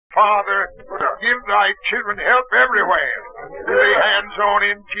Father, give thy children help everywhere. Lay hands on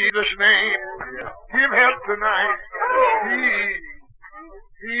in Jesus' name. Give help tonight.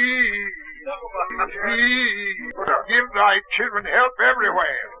 Give thy children help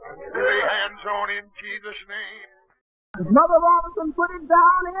everywhere. Lay hands on in Jesus' name. Mother Robinson put it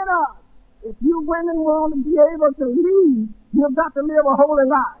down in us. If you women want to be able to lead, you've got to live a holy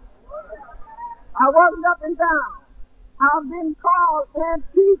life. I wasn't up and down. I've been called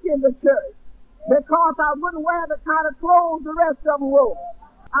antique in the church because I wouldn't wear the kind of clothes the rest of them wore.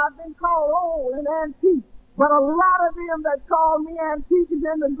 I've been called old and antique, but a lot of them that call me antique is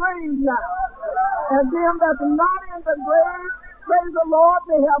in the grave now. And them that's not in the grave, praise the Lord,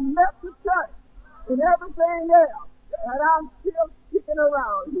 they have left the church and everything else. And I'm still sticking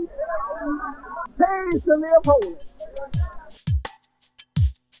around here. Pays to live holy.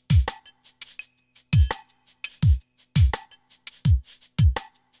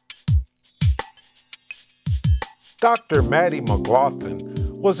 Dr. Mattie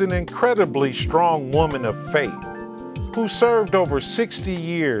McGlothen was an incredibly strong woman of faith who served over 60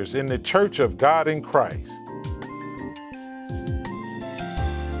 years in the Church of God in Christ.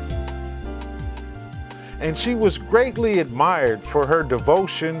 And she was greatly admired for her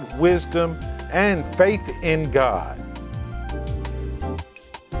devotion, wisdom, and faith in God.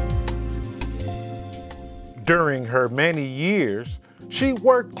 During her many years, she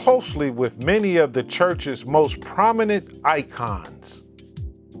worked closely with many of the church's most prominent icons.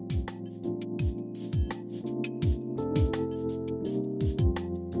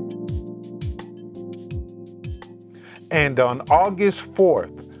 And on August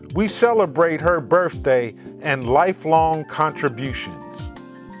 4th, we celebrate her birthday and lifelong contributions.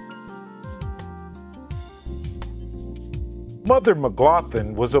 Mother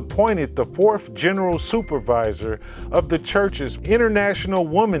McGlothen was appointed the 4th General Supervisor of the church's International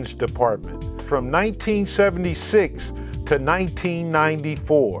Women's Department from 1976 to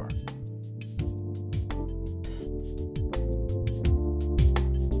 1994.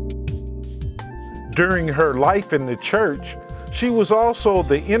 During her life in the church, she was also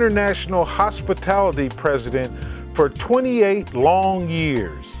the International Hospitality President for 28 long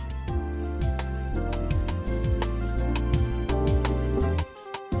years.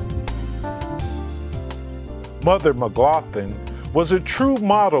 Mother McGlothen was a true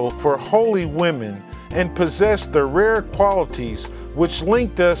model for holy women and possessed the rare qualities which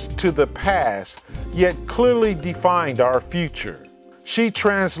linked us to the past, yet clearly defined our future. She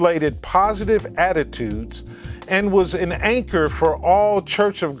translated positive attitudes and was an anchor for all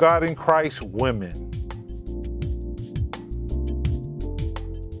Church of God in Christ women.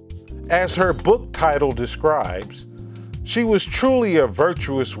 As her book title describes, she was truly a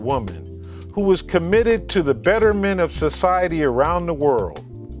virtuous woman who was committed to the betterment of society around the world,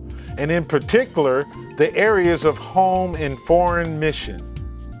 and in particular, the areas of home and foreign mission.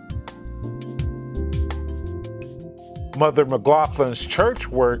 Mother McGlothlen's church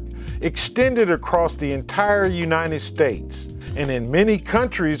work extended across the entire United States and in many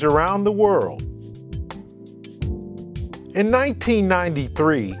countries around the world. In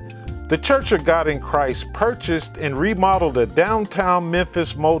 1993, the Church of God in Christ purchased and remodeled a downtown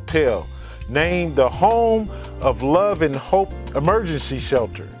Memphis motel named the Home of Love and Hope Emergency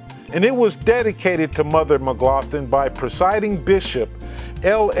Shelter, and it was dedicated to Mother McGlothen by presiding Bishop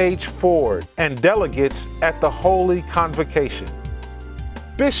L.H. Ford and delegates at the Holy Convocation.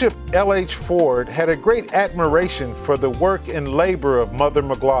 Bishop L.H. Ford had a great admiration for the work and labor of Mother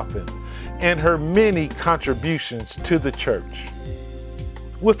McGlothen and her many contributions to the church.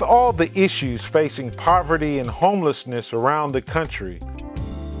 With all the issues facing poverty and homelessness around the country,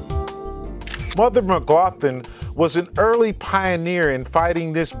 Mother McGlothen was an early pioneer in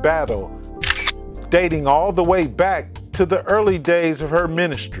fighting this battle, dating all the way back to the early days of her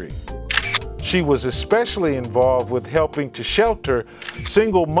ministry. She was especially involved with helping to shelter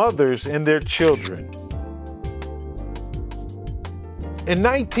single mothers and their children. In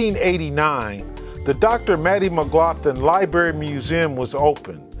 1989, the Dr. Mattie McGlothen Library Museum was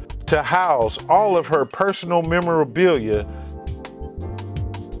opened to house all of her personal memorabilia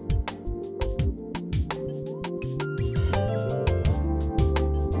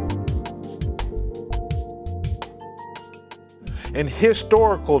and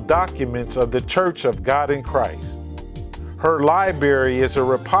historical documents of the Church of God in Christ. Her library is a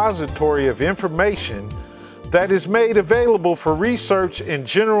repository of information that is made available for research and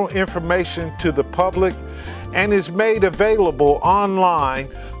general information to the public and is made available online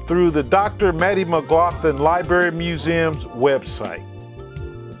through the Dr. Mattie McGlothen Library Museum's website.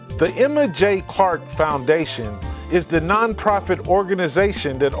 The Emma J. Clark Foundation is the nonprofit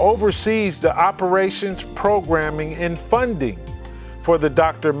organization that oversees the operations, programming, and funding for the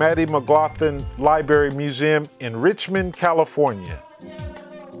Dr. Mattie McGlothen Library Museum in Richmond, California.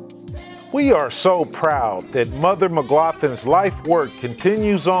 We are so proud that Mother McGlothen's life work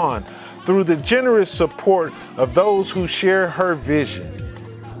continues on through the generous support of those who share her vision.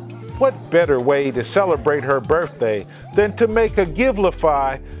 What better way to celebrate her birthday than to make a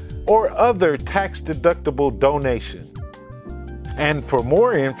Givelify or other tax-deductible donation? And for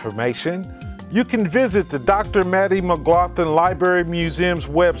more information, you can visit the Dr. Mattie McGlothen Library Museum's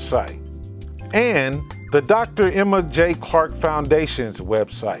website and the Dr. Emma J. Clark Foundation's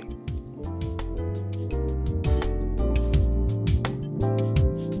website.